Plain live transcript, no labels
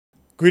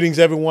Greetings,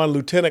 everyone.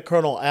 Lieutenant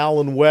Colonel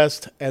Alan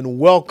West, and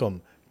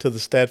welcome to the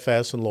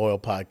Steadfast and Loyal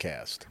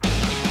podcast.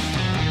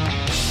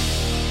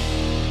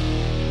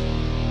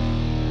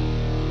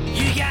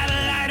 You gotta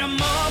light 'em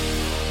up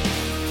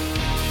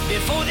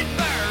before they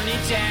burn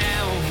it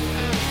down.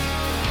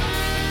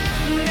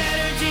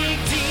 Better dig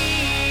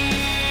deep,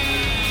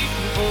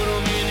 put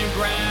 'em in the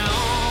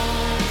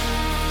ground.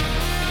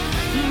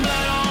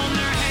 Blood on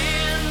their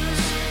hands,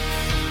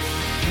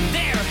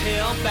 they're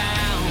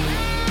hellbound.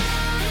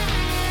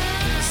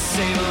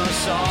 Save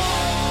us all.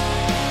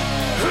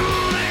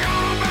 Ooh, they're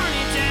gonna burn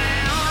it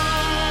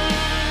down.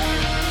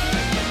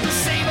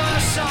 Save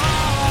us all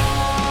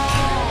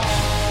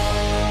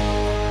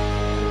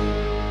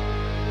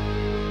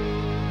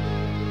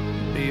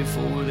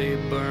before they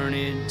burn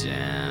it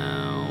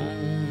down.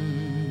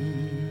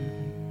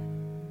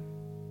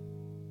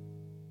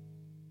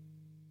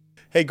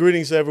 Hey,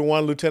 greetings,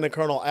 everyone. Lieutenant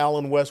Colonel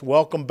Alan West.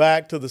 Welcome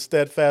back to the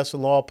Steadfast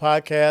and Loyal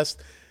podcast.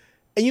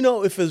 And you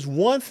know, if there's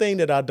one thing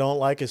that I don't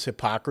like, it's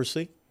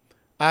hypocrisy.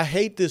 I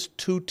hate this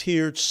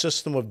two-tiered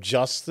system of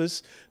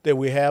justice that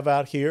we have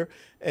out here.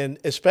 And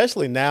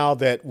especially now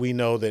that we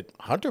know that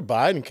Hunter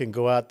Biden can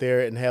go out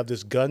there and have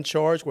this gun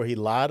charge where he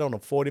lied on a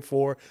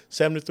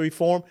 4473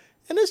 form.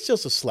 And it's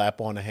just a slap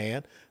on the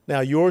hand.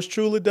 Now, yours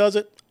truly does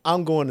it.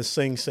 I'm going to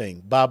Sing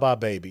Sing. Bye-bye,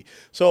 baby.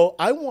 So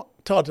I want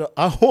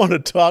to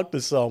talk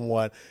to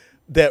someone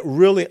that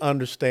really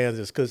understands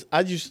this, because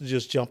I used to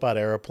just jump out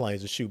of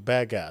airplanes and shoot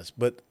bad guys.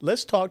 But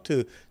let's talk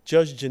to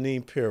Judge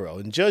Jeanine Pirro.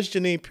 And Judge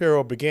Jeanine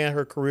Pirro began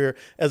her career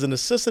as an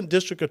assistant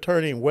district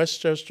attorney in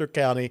Westchester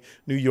County,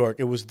 New York.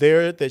 It was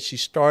there that she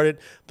started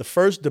the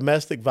first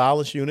domestic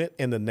violence unit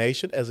in the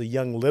nation as a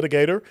young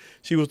litigator.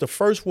 She was the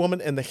first woman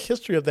in the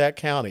history of that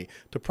county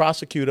to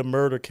prosecute a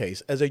murder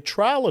case. As a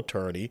trial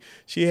attorney,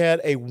 she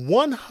had a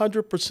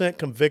 100%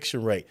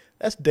 conviction rate.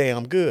 That's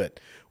damn good.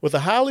 With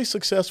a highly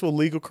successful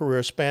legal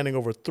career spanning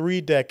over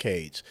 3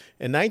 decades,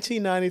 in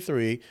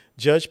 1993,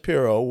 Judge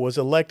Pirro was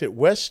elected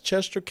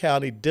Westchester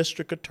County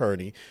District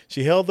Attorney.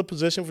 She held the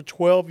position for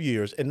 12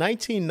 years. In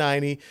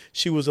 1990,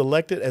 she was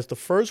elected as the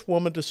first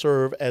woman to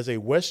serve as a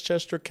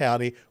Westchester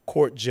County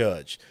court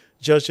judge.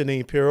 Judge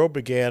Jeanine Pirro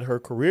began her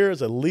career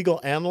as a legal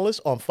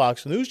analyst on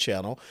Fox News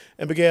Channel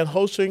and began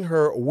hosting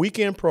her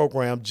weekend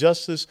program,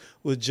 Justice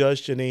with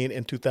Judge Jeanine,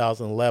 in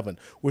 2011,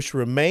 which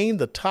remained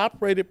the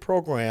top-rated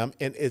program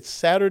in its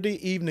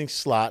Saturday evening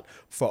slot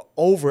for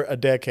over a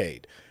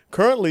decade.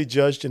 Currently,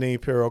 Judge Jeanine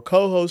Pirro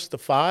co-hosts The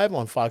Five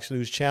on Fox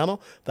News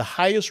Channel, the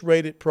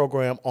highest-rated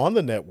program on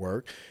the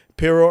network.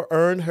 Pirro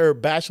earned her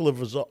Bachelor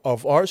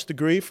of Arts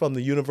degree from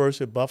the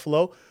University of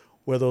Buffalo,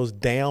 where those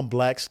damn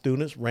black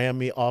students ran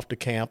me off the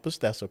campus.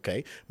 That's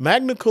okay.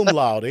 Magna cum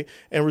laude,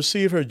 and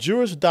received her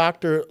Juris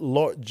Doctor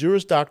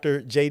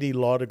JD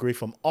Law degree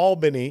from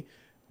Albany.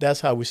 That's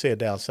how we say it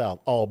down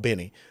south,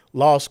 Albany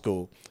Law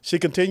School. She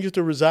continues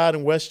to reside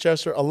in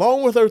Westchester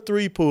along with her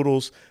 3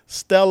 poodles,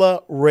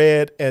 Stella,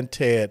 Red, and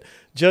Ted.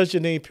 Judge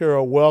Jeanine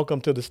Pirro, welcome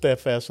to the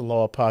Steadfast and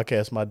Law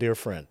podcast, my dear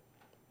friend.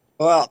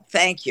 Well,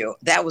 thank you.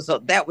 That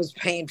was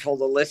painful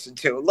to listen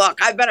to.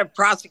 Look, I've been a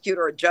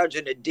prosecutor, a judge,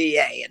 and a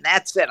DA, and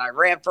that's it. I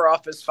ran for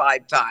office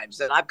 5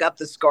 times, and I've got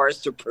the scars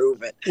to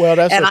prove it. Well,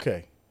 that's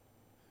okay.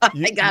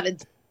 I got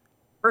it.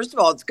 First of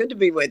all, it's good to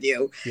be with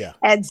you. Yeah.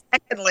 And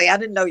secondly, I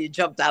didn't know you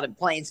jumped out of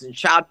planes and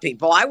shot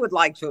people. I would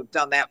like to have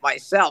done that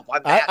myself.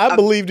 I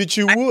believe that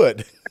you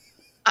would.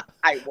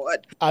 I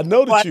would. I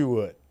know that you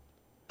would.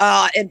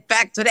 In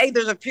fact, today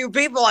there's a few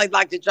people I'd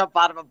like to jump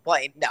out of a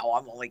plane. No,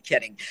 I'm only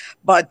kidding.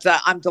 But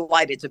I'm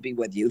delighted to be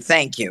with you.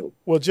 Thank you.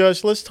 Well,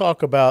 Judge, let's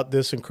talk about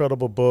this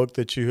incredible book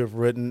that you have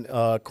written,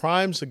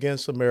 Crimes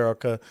Against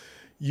America.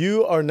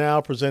 You are now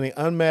presenting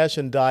unmatched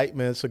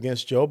indictments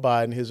against Joe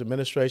Biden, his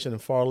administration,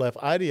 and far-left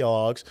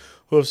ideologues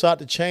who have sought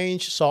to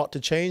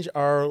change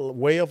our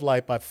way of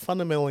life by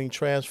fundamentally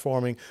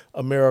transforming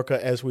America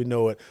as we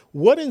know it.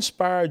 What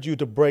inspired you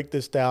to break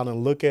this down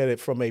and look at it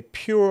from a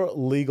pure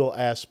legal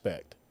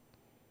aspect?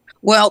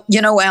 Well,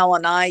 you know,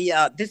 Alan,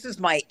 this is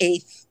my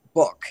 8th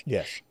book.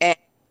 Yes. And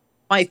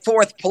my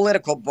 4th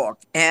political book.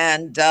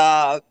 And,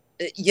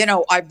 you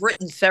know, I've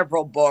written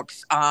several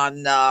books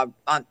on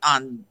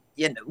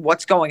you know,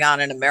 what's going on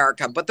in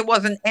America, but there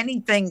wasn't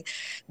anything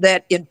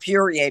that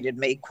infuriated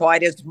me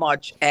quite as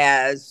much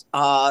as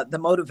the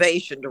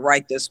motivation to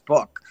write this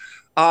book.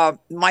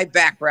 My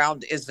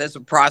background is as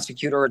a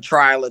prosecutor, a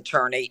trial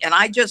attorney, and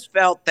I just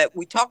felt that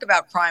we talk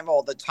about crime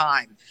all the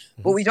time,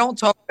 but we don't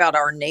talk about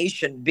our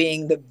nation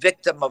being the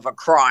victim of a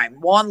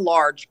crime, one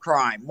large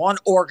crime, one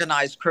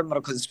organized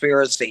criminal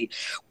conspiracy,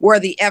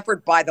 where the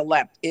effort by the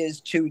left is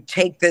to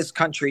take this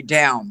country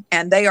down,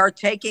 and they are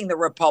taking the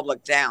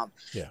republic down.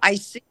 Yeah. I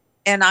see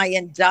and I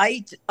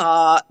indict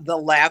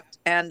the left,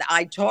 and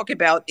I talk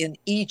about in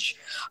each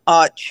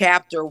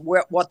chapter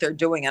what they're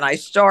doing. And I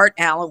start,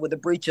 Alan, with a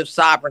breach of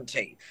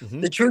sovereignty.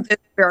 Mm-hmm. The truth is,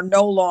 we are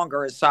no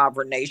longer a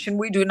sovereign nation.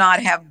 We do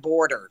not have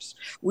borders.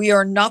 We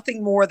are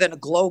nothing more than a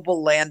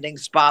global landing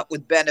spot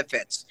with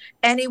benefits.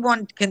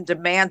 Anyone can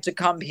demand to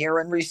come here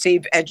and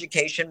receive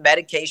education,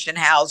 medication,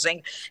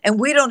 housing, and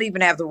we don't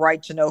even have the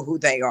right to know who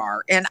they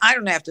are. And I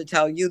don't have to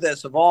tell you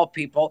this, of all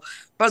people,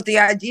 but the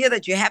idea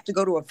that you have to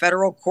go to a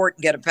federal court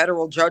and get a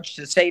federal judge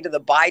to say to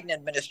the Biden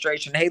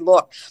administration, hey,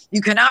 look,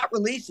 you cannot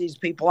release these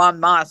people en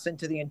masse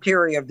into the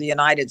interior of the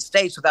United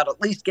States without at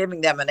least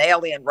giving them an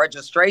alien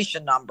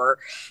registration number.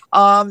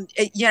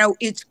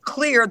 It's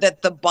clear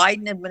that the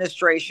Biden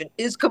administration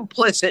is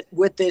complicit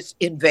with this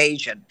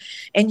invasion.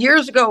 And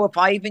years ago, if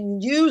I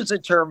even used the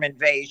term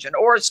invasion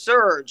or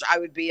surge, I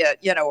would be a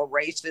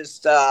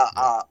racist,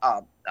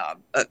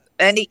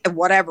 any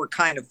whatever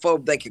kind of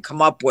phobe they could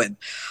come up with.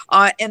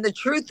 And the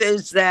truth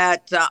is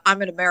that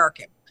I'm an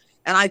American.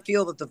 And I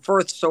feel that the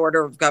first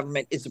order of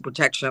government is the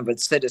protection of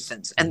its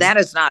citizens. And that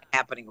is not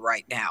happening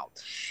right now.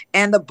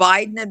 And the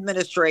Biden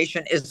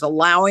administration is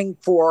allowing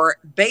for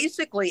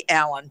basically,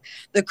 Alan,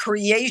 the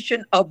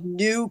creation of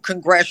new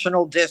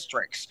congressional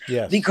districts.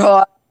 Yes.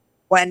 Because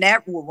when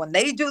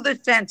they do the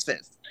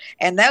census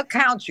and they'll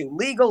count you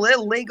legal,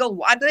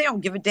 illegal, they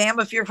don't give a damn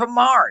if you're from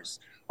Mars.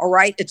 All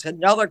right, it's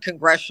another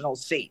congressional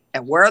seat.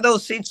 And where are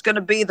those seats going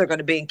to be? They're going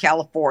to be in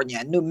California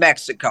and New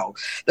Mexico.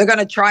 They're going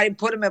to try to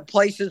put them in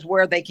places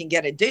where they can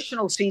get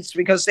additional seats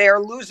because they are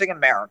losing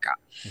America.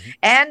 Mm-hmm.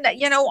 And,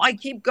 I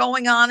keep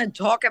going on and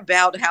talk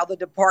about how the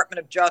Department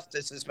of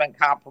Justice has been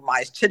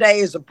compromised. Today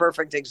is a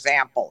perfect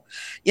example.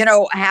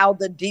 How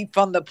the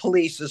defund the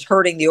police is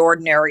hurting the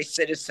ordinary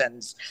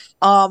citizens.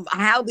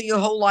 How the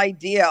whole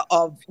idea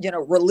of,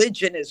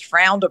 religion is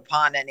frowned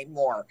upon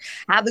anymore.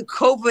 How the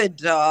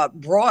COVID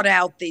brought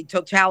out the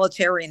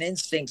totalitarian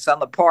instincts on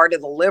the part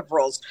of the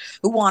liberals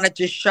who wanted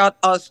to shut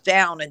us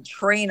down and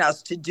train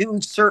us to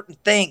do certain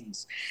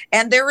things.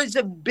 And there is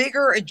a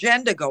bigger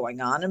agenda going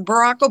on. And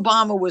Barack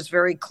Obama was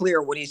very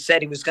clear when he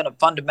said he was going to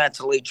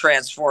fundamentally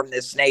transform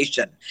this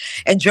nation.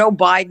 And Joe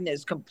Biden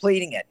is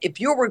completing it. If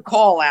you'll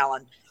recall,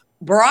 Alan,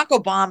 Barack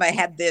Obama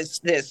had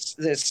this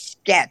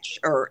sketch,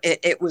 or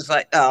it was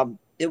like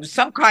it was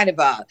some kind of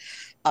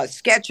a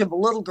sketch of a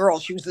little girl.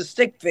 She was a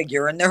stick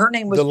figure, and her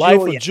name was The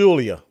Life of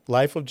Julia.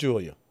 Life of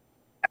Julia.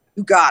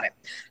 You got it.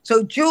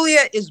 So Julia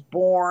is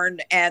born,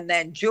 and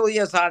then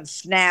Julia's on a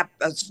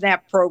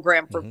SNAP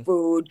program for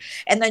food,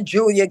 and then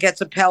Julia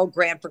gets a Pell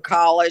Grant for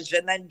college,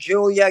 and then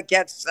Julia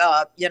gets,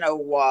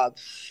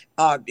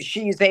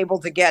 she's able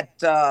to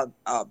get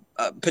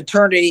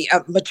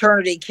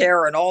maternity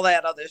care and all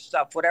that other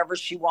stuff, whatever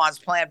she wants,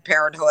 Planned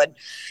Parenthood,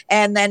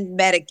 and then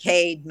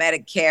Medicaid,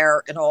 Medicare,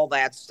 and all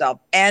that stuff.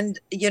 And,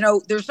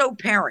 there's no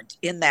parent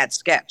in that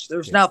sketch.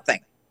 There's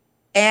nothing.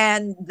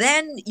 And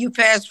then you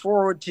fast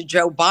forward to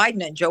Joe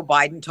Biden, and Joe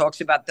Biden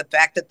talks about the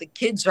fact that the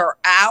kids are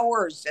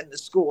ours in the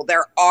school.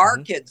 They're our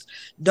kids.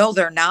 No,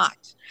 they're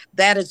not.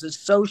 That is a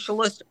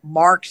socialist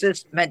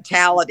Marxist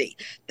mentality.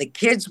 The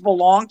kids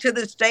belong to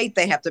the state.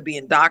 They have to be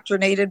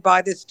indoctrinated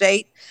by the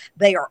state.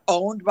 They are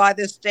owned by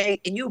the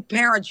state. And you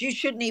parents, you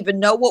shouldn't even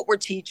know what we're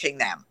teaching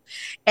them.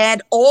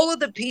 And all of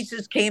the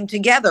pieces came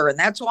together. And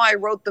that's why I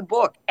wrote the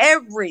book.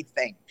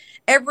 Everything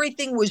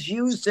was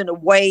used in a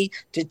way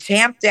to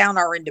tamp down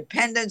our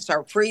independence,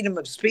 our freedom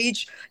of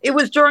speech. It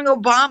was during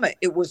Obama.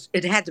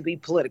 It had to be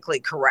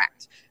politically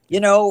correct.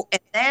 And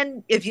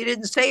then if you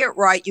didn't say it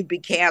right, you'd be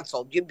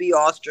canceled. You'd be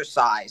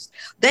ostracized.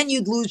 Then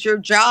you'd lose your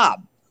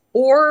job.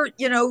 Or,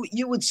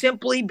 you would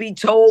simply be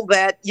told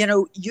that,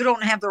 you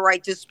don't have the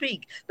right to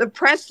speak. The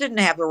press didn't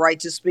have the right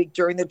to speak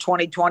during the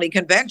 2020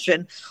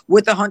 convention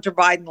with the Hunter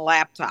Biden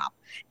laptop.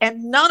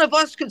 And none of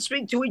us could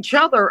speak to each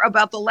other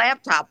about the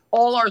laptop.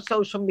 All our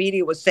social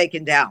media was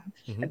taken down.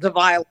 It's a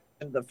violation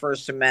of the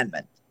First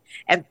Amendment.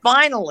 And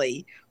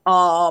finally,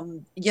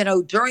 during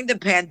the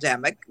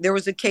pandemic, there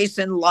was a case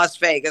in Las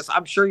Vegas.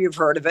 I'm sure you've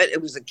heard of it.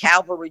 It was a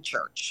Calvary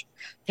Church.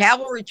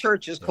 Calvary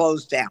Church is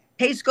closed down.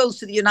 Case goes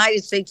to the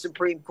United States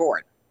Supreme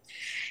Court.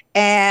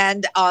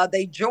 And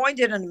they joined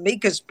in an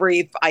amicus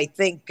brief, I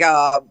think,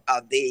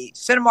 the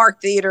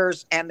Cinemark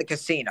theaters and the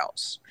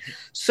casinos.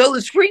 So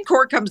the Supreme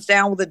Court comes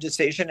down with a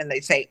decision and they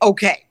say,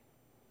 okay,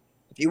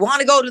 if you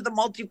want to go to the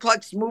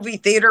multiplex movie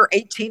theater,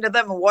 18 of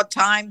them at what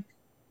time,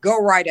 go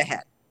right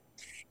ahead.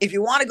 If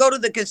you want to go to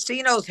the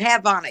casinos,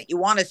 have on it. You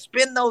want to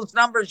spin those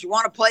numbers, you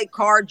want to play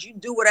cards, you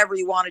do whatever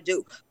you want to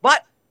do.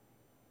 But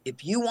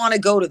if you want to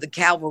go to the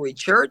Calvary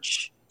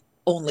Church,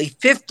 only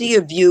 50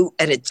 of you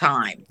at a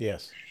time.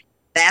 Yes.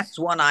 That's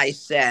when I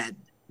said,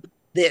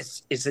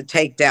 this is a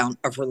takedown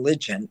of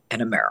religion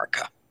in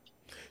America.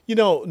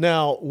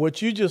 Now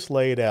what you just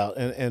laid out,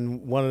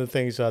 and one of the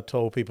things I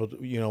told people,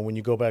 when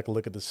you go back and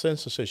look at the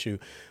census issue,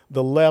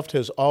 the left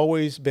has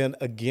always been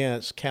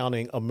against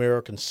counting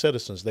American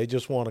citizens. They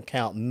just want to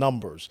count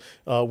numbers,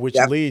 which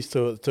leads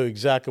to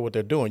exactly what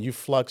they're doing. You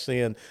flux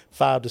in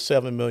 5 to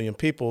 7 million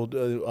people,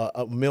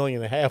 1.5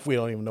 million, we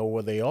don't even know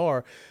where they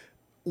are.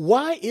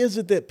 Why is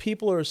it that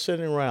people are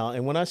sitting around,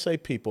 and when I say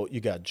people, you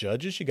got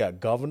judges, you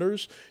got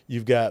governors,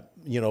 you've got,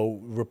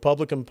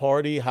 Republican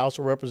Party, House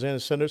of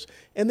Representatives, senators,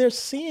 and they're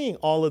seeing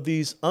all of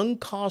these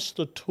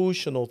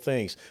unconstitutional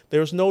things.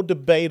 There's no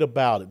debate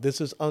about it.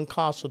 This is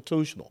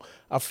unconstitutional.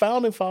 Our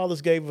founding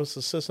fathers gave us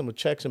a system of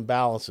checks and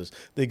balances.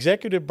 The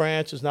executive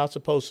branch is not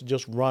supposed to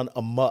just run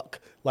amok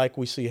like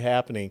we see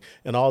happening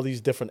in all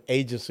these different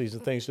agencies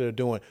and things that they're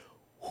doing.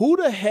 Who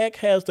the heck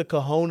has the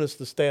cojones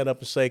to stand up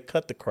and say,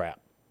 cut the crap?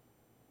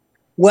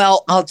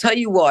 Well, I'll tell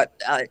you what,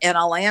 and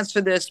I'll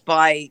answer this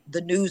by the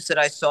news that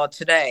I saw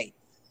today.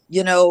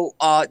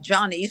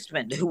 John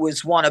Eastman, who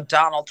was one of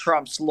Donald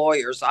Trump's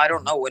lawyers, I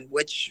don't know in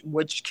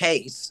which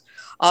case,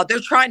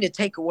 they're trying to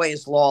take away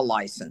his law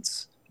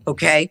license.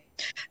 Okay,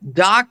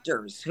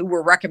 doctors who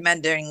were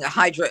recommending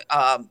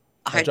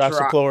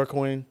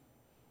hydroxychloroquine,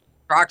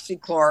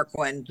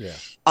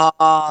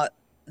 yeah.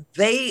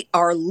 They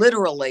are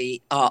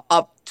literally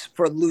up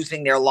for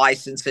losing their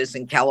licenses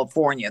in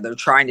California. They're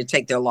trying to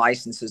take their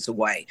licenses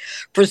away.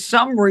 For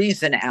some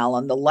reason,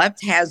 Alan, the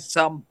left has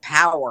some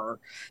power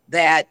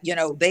that,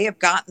 they have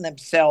gotten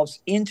themselves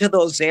into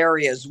those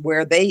areas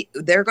where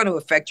they're going to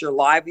affect your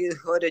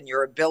livelihood and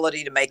your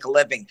ability to make a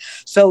living.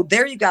 So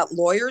there you got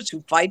lawyers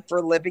who fight for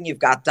a living. You've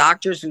got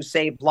doctors who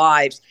save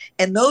lives.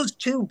 And those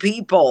two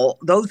people,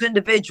 those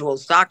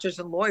individuals, doctors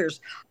and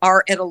lawyers,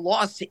 are at a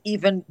loss to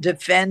even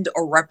defend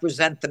or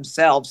represent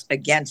themselves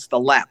against the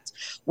left.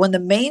 When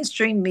the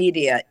mainstream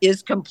media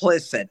is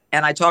complicit,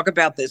 and I talk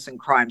about this in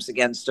Crimes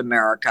Against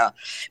America,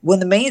 when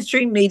the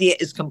mainstream media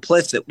is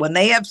complicit, when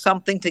they have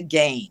something to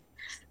gain,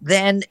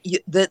 then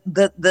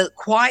the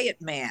quiet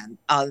man,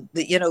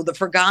 the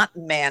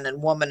forgotten man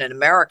and woman in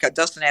America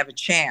doesn't have a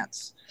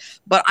chance.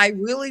 But I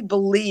really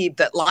believe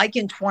that, like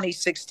in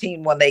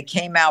 2016, when they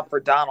came out for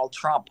Donald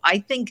Trump, I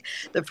think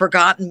the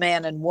forgotten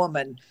man and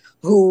woman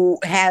who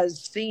has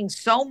seen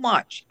so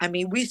much. I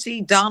mean, we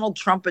see Donald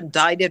Trump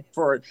indicted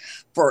for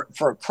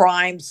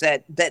crimes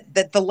that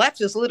the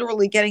left is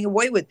literally getting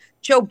away with.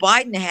 Joe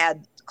Biden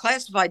had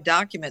classified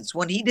documents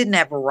when he didn't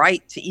have a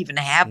right to even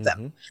have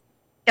them.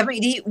 I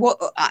mean,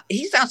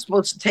 he's not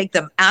supposed to take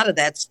them out of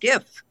that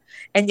skiff,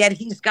 and yet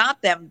he's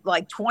got them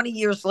like 20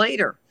 years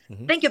later.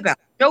 Think about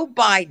it. Joe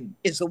Biden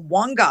is the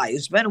one guy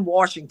who's been in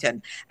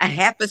Washington a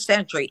half a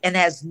century and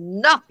has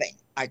nothing,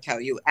 I tell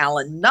you,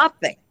 Alan,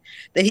 nothing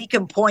that he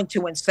can point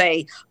to and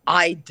say,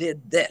 I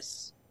did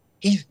this.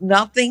 He's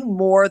nothing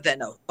more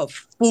than a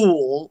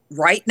fool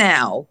right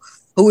now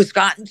who has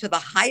gotten to the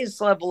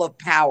highest level of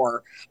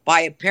power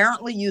by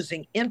apparently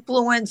using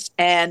influence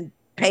and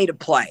pay to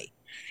play.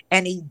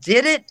 And he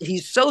did it.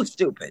 He's so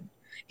stupid.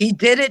 He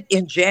did it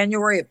in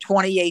January of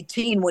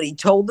 2018 when he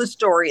told the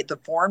story at the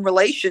Foreign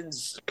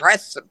Relations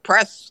press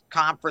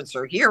conference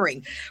or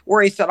hearing,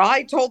 where he said,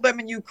 I told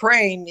them in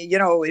Ukraine,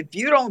 if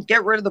you don't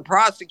get rid of the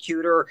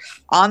prosecutor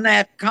on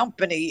that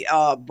company,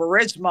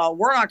 Burisma,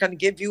 we're not going to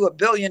give you $1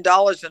 billion in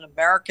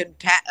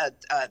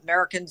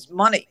Americans'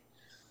 money.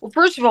 Well,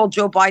 first of all,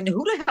 Joe Biden,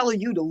 who the hell are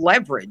you to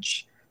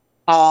leverage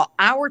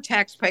our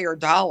taxpayer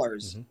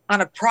dollars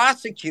on a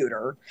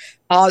prosecutor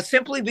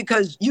simply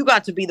because you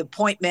got to be the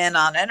point man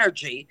on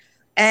energy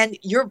and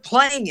you're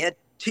playing it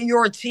to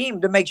your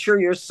team to make sure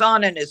your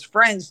son and his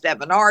friends,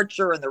 Devin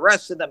Archer and the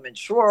rest of them in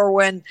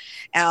Shorewind,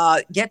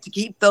 get to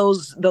keep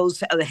those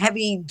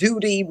heavy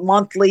duty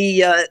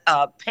monthly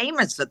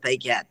payments that they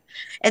get.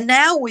 And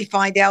now we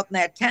find out in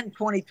that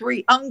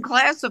 1023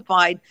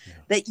 unclassified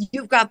that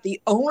you've got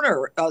the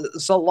owner,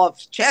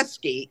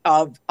 Zlochevsky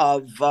of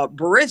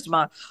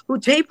Burisma, who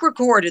tape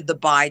recorded the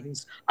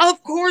Bidens.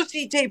 Of course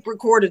he tape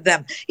recorded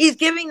them. He's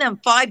giving them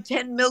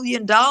 $5-10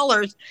 million.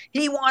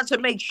 He wants to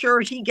make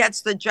sure he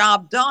gets the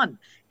job done.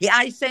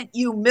 I sent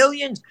you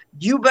millions.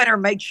 You better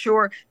make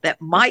sure that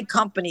my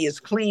company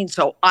is clean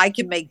so I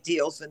can make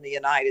deals in the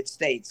United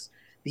States.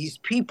 These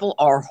people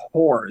are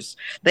whores.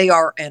 They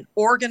are an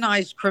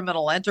organized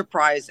criminal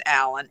enterprise,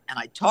 Alan. And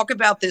I talk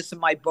about this in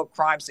my book,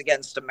 Crimes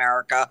Against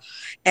America.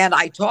 And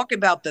I talk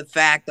about the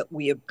fact that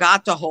we have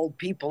got to hold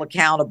people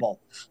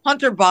accountable.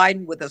 Hunter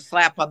Biden with a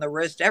slap on the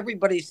wrist.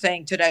 Everybody's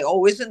saying today,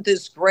 oh, isn't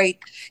this great?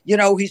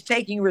 He's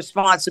taking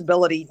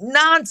responsibility.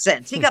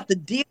 Nonsense. He got the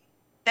deal.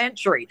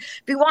 Century.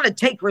 If you want to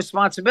take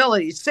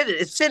responsibility, sit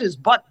his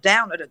butt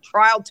down at a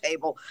trial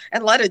table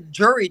and let a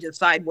jury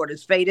decide what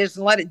his fate is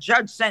and let a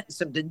judge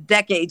sentence him to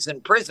decades in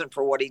prison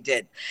for what he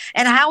did.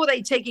 And how are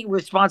they taking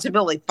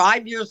responsibility?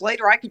 5 years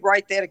later, I could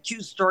write that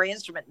accusatory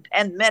instrument in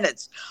 10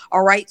 minutes.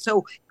 All right.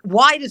 So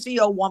why does he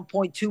owe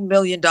 $1.2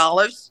 million?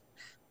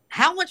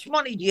 How much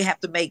money do you have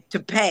to make to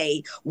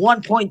pay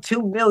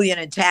 $1.2 million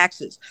in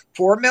taxes?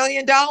 $4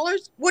 million?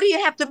 What do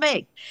you have to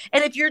make?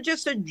 And if you're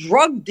just a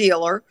drug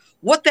dealer,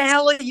 what the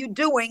hell are you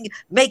doing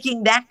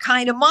making that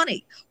kind of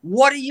money?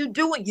 What are you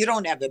doing? You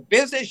don't have a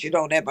business. You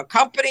don't have a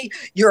company.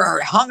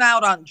 You're hung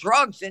out on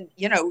drugs and,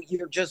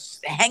 you're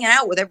just hanging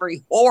out with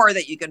every whore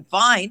that you can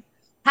find.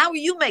 How are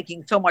you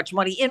making so much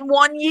money in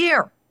 1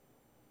 year?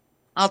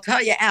 I'll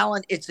tell you,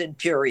 Alan, it's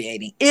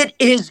infuriating. It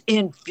is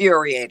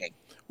infuriating.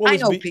 Well, I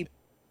know people.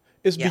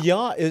 It's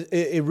beyond.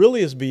 It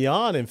really is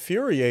beyond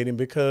infuriating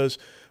because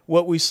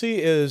what we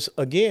see is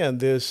again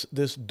this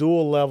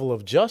dual level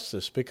of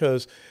justice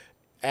because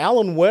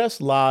Alan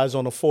West lies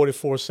on a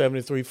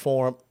 4473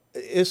 form.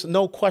 It's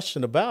no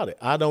question about it.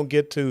 I don't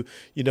get to,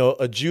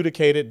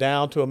 adjudicate it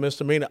down to a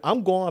misdemeanor.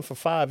 I'm gone for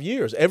 5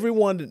 years.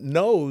 Everyone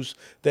knows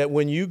that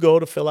when you go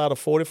to fill out a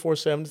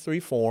 4473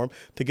 form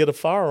to get a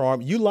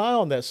firearm, you lie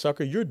on that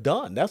sucker, you're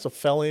done. That's a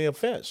felony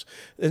offense.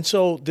 And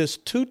so this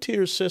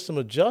two-tier system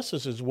of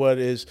justice is what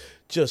is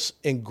just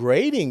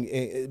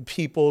ingrating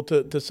people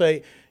to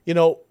say,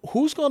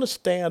 who's going to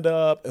stand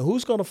up and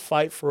who's going to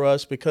fight for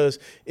us? Because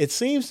it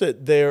seems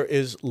that there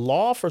is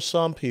law for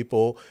some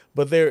people,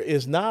 but there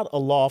is not a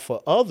law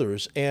for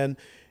others. And,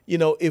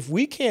 if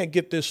we can't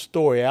get this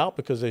story out,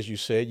 because as you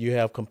said, you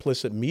have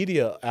complicit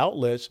media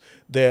outlets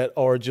that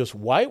are just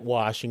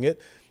whitewashing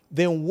it,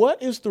 then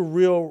what is the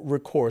real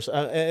recourse?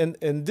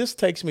 And this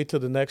takes me to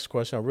the next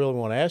question I really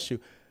want to ask you.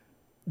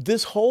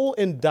 This whole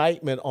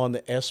indictment on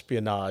the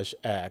Espionage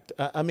Act,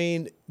 I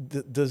mean,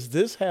 does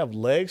this have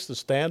legs to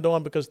stand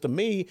on? Because to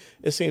me,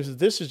 it seems that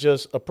this is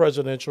just a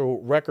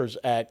Presidential Records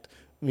Act,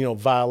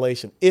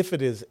 violation, if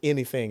it is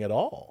anything at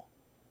all.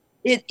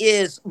 It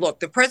is. Look,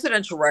 the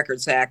Presidential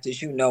Records Act,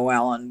 as you know,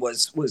 Alan,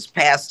 was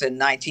passed in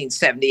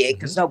 1978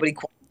 because nobody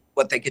questioned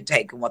what they could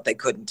take and what they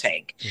couldn't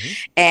take.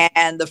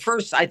 And the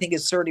first, I think,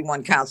 is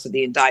 31 counts of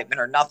the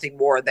indictment are nothing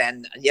more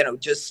than,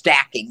 just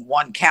stacking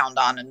one count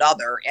on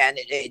another. And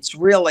it's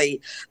really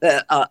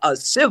a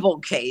civil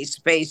case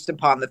based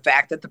upon the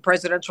fact that the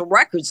Presidential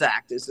Records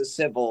Act is a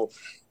civil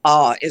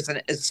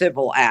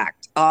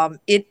act.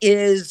 It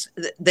is,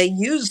 they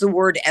use the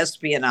word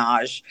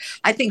espionage,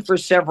 I think, for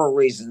several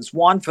reasons.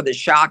 One, for the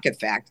shock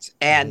effect.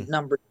 And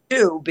number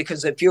two,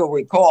 because if you'll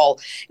recall,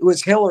 it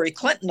was Hillary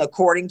Clinton,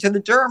 according to the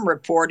Durham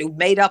report, who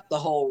made up the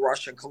whole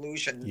Russia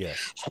collusion. Yes.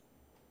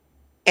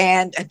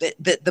 And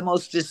the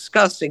most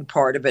disgusting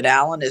part of it,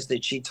 Alan, is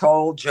that she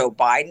told Joe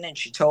Biden and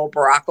she told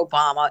Barack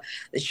Obama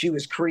that she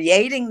was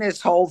creating this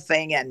whole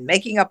thing and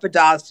making up a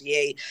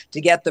dossier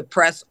to get the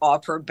press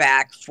off her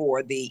back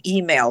for the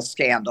email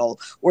scandal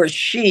where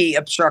she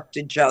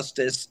obstructed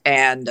justice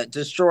and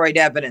destroyed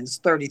evidence,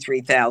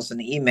 33,000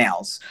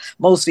 emails,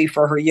 mostly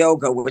for her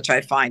yoga, which I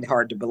find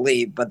hard to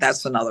believe, but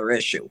that's another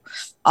issue.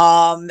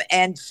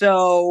 And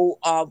so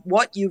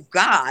what you've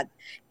got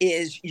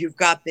is you've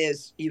got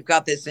this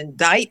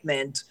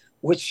indictment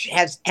which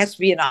has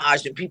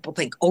espionage, and people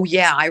think, oh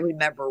yeah, I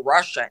remember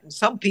Russia. And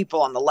some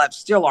people on the left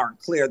still aren't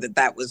clear that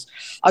that was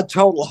a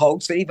total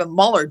hoax, and even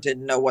Mueller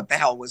didn't know what the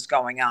hell was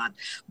going on.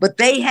 But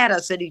they had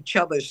us at each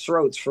other's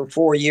throats for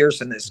 4 years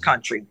in this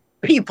country.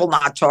 People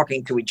not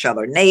talking to each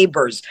other,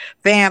 neighbors,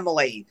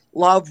 family,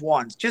 loved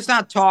ones, just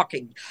not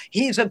talking.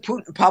 He's a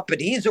Putin puppet.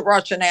 He's a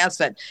Russian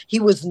asset. He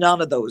was none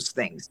of those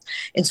things.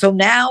 And so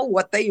now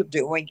what they are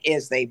doing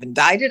is they've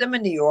indicted him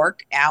in New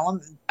York,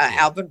 Alvin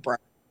Bragg.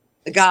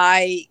 The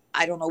guy,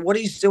 I don't know what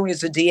he's doing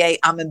as a DA.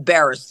 I'm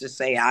embarrassed to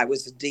say I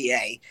was a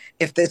DA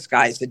if this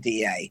guy's a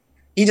DA.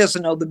 He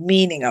doesn't know the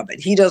meaning of it.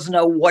 He doesn't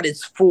know what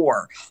it's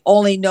for.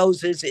 All he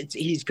knows is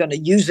he's going to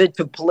use it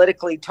to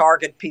politically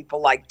target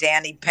people like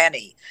Danny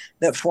Penny,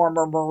 the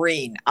former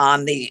Marine,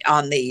 on the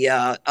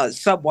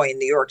subway in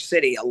New York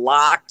City, a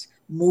locked,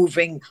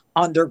 moving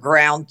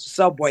underground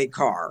subway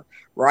car,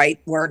 right,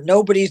 where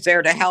nobody's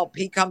there to help.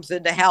 He comes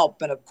in to help.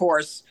 And of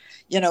course,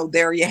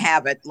 there you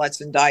have it.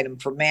 Let's indict him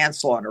for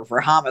manslaughter, for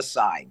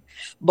homicide.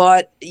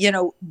 But,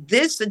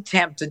 this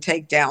attempt to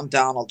take down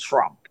Donald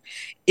Trump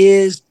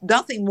is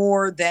nothing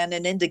more than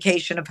an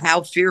indication of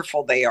how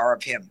fearful they are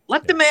of him.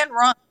 Let the man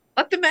run.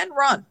 Let the man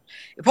run.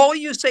 If all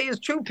you say is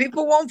true,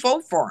 people won't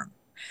vote for him.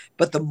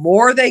 But the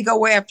more they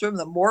go after him,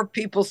 the more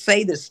people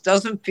say this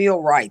doesn't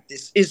feel right.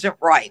 This isn't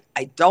right.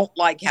 I don't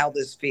like how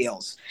this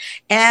feels.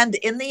 And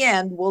in the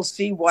end, we'll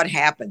see what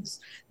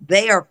happens.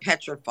 They are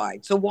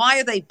petrified. So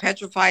why are they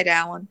petrified,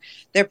 Alan?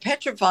 They're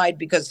petrified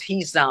because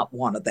he's not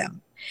one of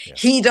them. Yeah.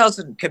 He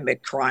doesn't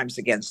commit crimes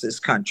against this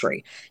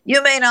country.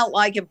 You may not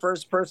like him for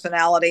his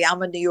personality.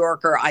 I'm a New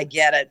Yorker. I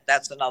get it.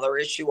 That's another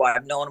issue.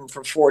 I've known him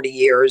for 40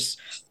 years.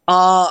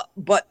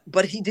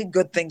 But he did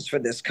good things for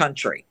this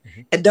country.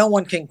 And no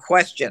one can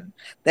question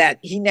that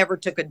he never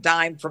took a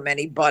dime from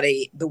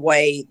anybody the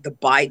way the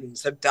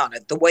Bidens have done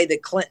it, the way the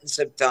Clintons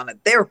have done it.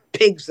 They're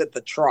pigs at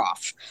the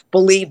trough.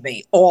 Believe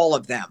me, all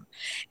of them.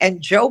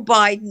 And Joe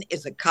Biden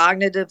is a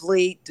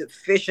cognitively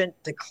deficient,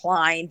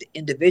 declined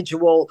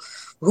individual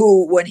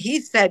who, when he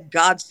said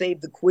God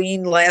save the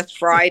Queen last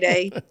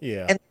Friday,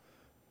 and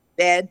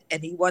dead,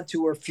 and he went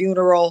to her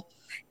funeral,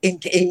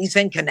 he's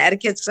in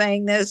Connecticut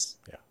saying this.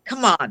 Yeah.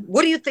 Come on.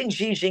 What do you think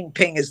Xi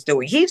Jinping is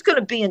doing? He's going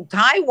to be in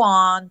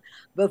Taiwan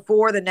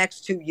before the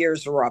next 2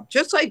 years are up.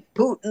 Just like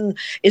Putin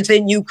is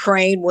in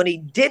Ukraine when he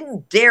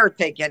didn't dare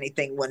take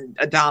anything when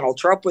Donald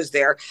Trump was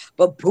there.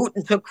 But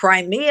Putin took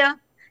Crimea.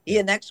 He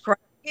annexed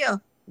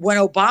Crimea when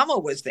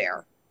Obama was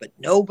there. But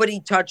nobody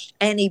touched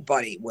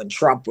anybody when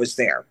Trump was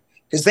there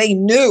because they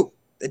knew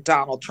that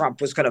Donald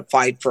Trump was going to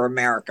fight for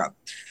America.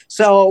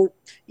 So,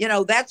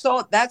 that's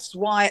all. That's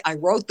why I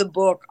wrote the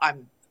book.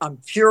 I'm I'm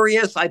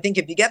furious. I think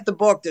if you get the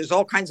book, there's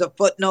all kinds of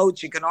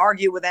footnotes. You can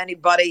argue with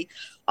anybody,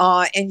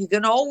 and you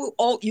can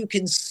you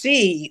can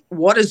see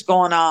what is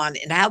going on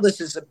and how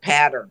this is a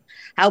pattern,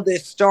 how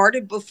this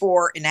started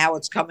before and how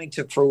it's coming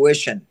to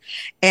fruition.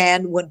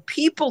 And when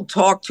people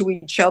talk to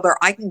each other,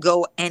 I can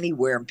go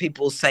anywhere and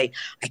people say,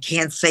 I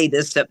can't say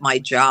this at my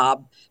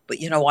job, but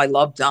I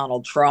love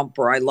Donald Trump,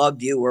 or I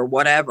love you, or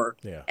whatever.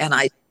 Yeah. And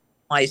I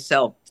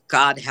myself,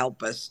 God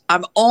help us.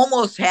 I'm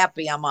almost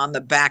happy I'm on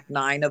the back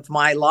nine of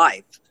my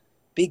life,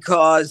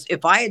 because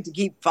if I had to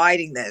keep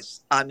fighting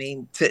this, I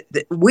mean,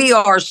 we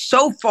are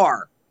so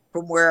far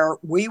from where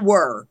we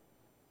were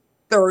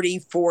 30,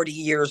 40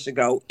 years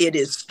ago. It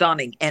is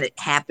stunning, and it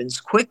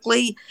happens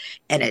quickly,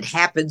 and it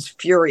happens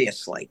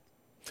furiously.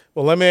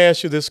 Well, let me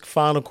ask you this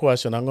final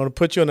question. I'm going to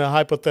put you in a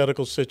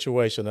hypothetical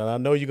situation, and I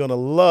know you're going to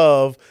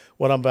love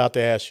what I'm about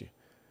to ask you.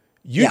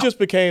 You just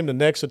became the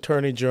next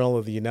Attorney General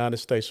of the United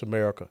States of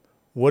America.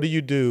 What do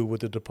you do with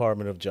the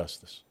Department of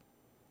Justice?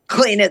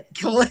 Clean it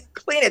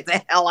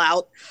the hell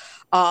out.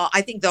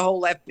 I think the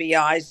whole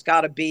FBI's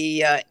got to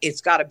be,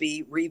 it's got to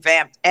be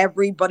revamped.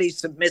 Everybody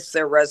submits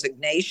their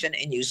resignation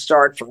and you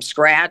start from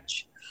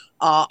scratch.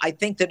 I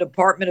think the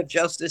Department of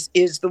Justice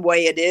is the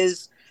way it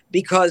is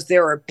because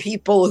there are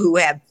people who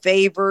have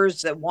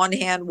favors that one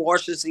hand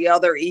washes the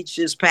other, each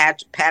is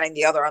patting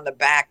the other on the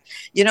back.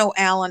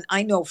 Alan,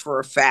 I know for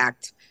a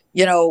fact,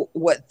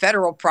 what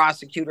federal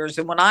prosecutors,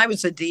 and when I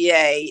was a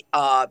DA,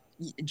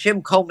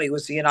 Jim Comey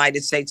was the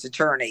United States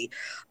attorney,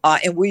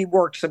 and we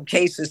worked some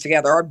cases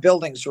together. Our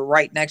buildings were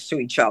right next to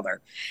each other.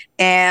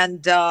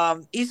 And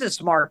he's a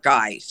smart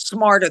guy,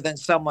 smarter than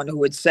someone who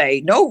would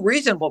say no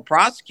reasonable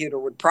prosecutor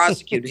would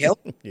prosecute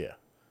Hillary. Yeah.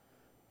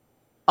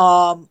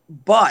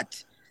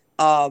 But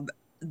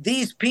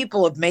these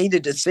people have made a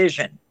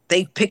decision.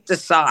 They picked a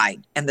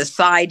side, and the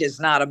side is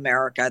not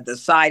America. The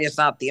side is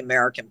not the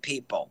American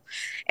people.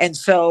 And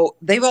so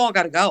they've all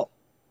got to go.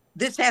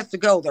 This has to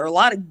go. There are a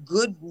lot of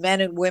good men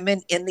and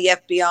women in the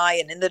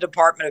FBI and in the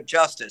Department of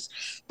Justice,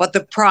 but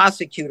the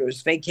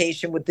prosecutors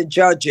vacation with the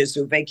judges,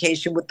 who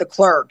vacation with the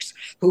clerks,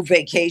 who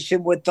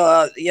vacation with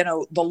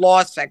the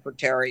law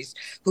secretaries,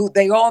 who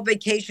they all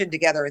vacation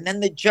together. And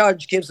then the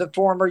judge gives a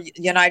former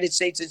United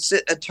States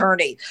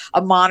attorney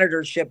a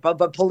monitorship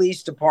of a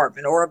police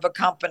department or of a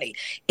company.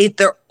 If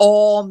they're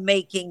all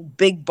making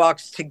big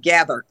bucks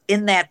together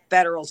in that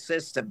federal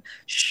system,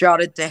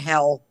 shut it the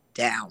hell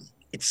down.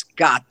 It's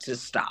got to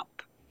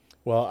stop.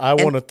 Well, I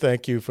want to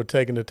thank you for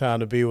taking the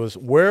time to be with us.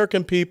 Where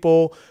can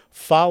people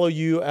follow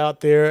you out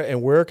there,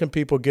 and where can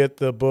people get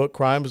the book,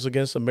 Crimes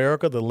Against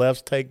America, The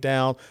Left's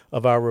Takedown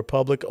of Our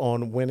Republic,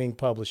 on Winning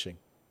Publishing?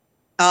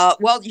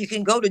 Well, you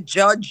can go to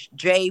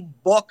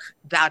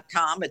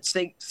judgejbook.com. It's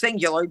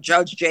singular,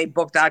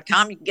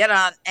 judgejbook.com. You can get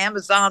on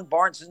Amazon,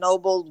 Barnes &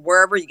 Noble,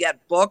 wherever you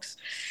get books.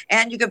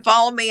 And you can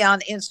follow me on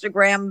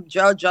Instagram,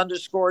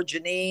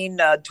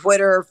 Judge_Jeanine,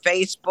 Twitter,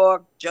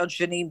 Facebook, Judge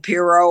Jeanine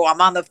Pirro.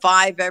 I'm on the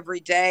 5 every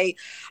day.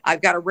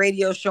 I've got a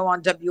radio show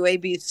on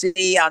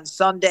WABC on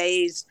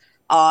Sundays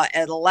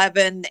at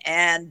 11,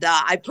 and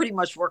I pretty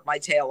much work my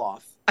tail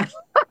off.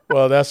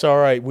 Well, that's all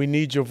right. We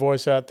need your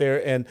voice out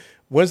there. And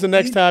when's the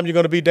next time you're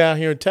going to be down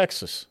here in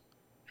Texas?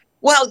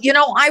 Well,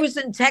 I was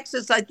in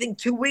Texas, I think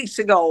 2 weeks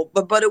ago,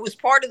 but it was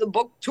part of the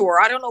book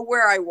tour. I don't know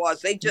where I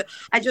was. I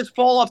just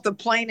fall off the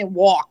plane and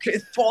walk.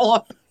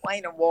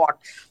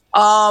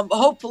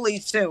 Hopefully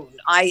soon.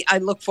 I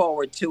look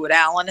forward to it,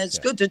 Alan. It's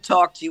good to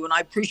talk to you, and I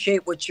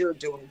appreciate what you're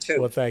doing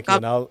too. Well, thank you.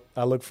 And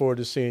I look forward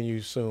to seeing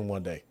you soon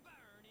one day.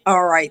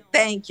 All right.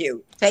 Thank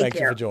you. Take care. Thank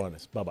you for joining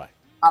us. Bye-bye.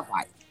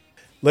 Bye-bye.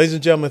 Ladies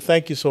and gentlemen,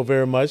 thank you so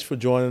very much for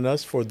joining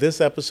us for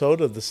this episode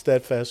of the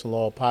Steadfast in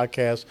Law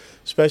podcast.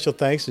 Special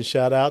thanks and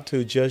shout out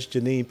to Judge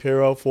Jeanine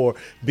Pirro for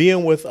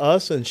being with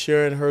us and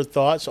sharing her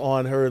thoughts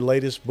on her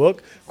latest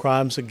book,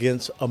 Crimes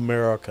Against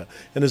America.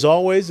 And as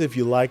always, if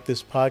you like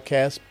this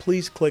podcast,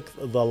 please click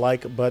the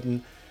like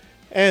button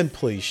and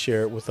please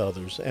share it with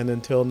others. And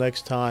until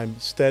next time,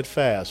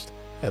 steadfast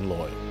and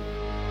loyal.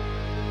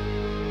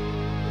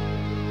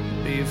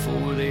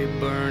 Before they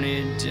burn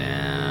it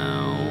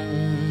down.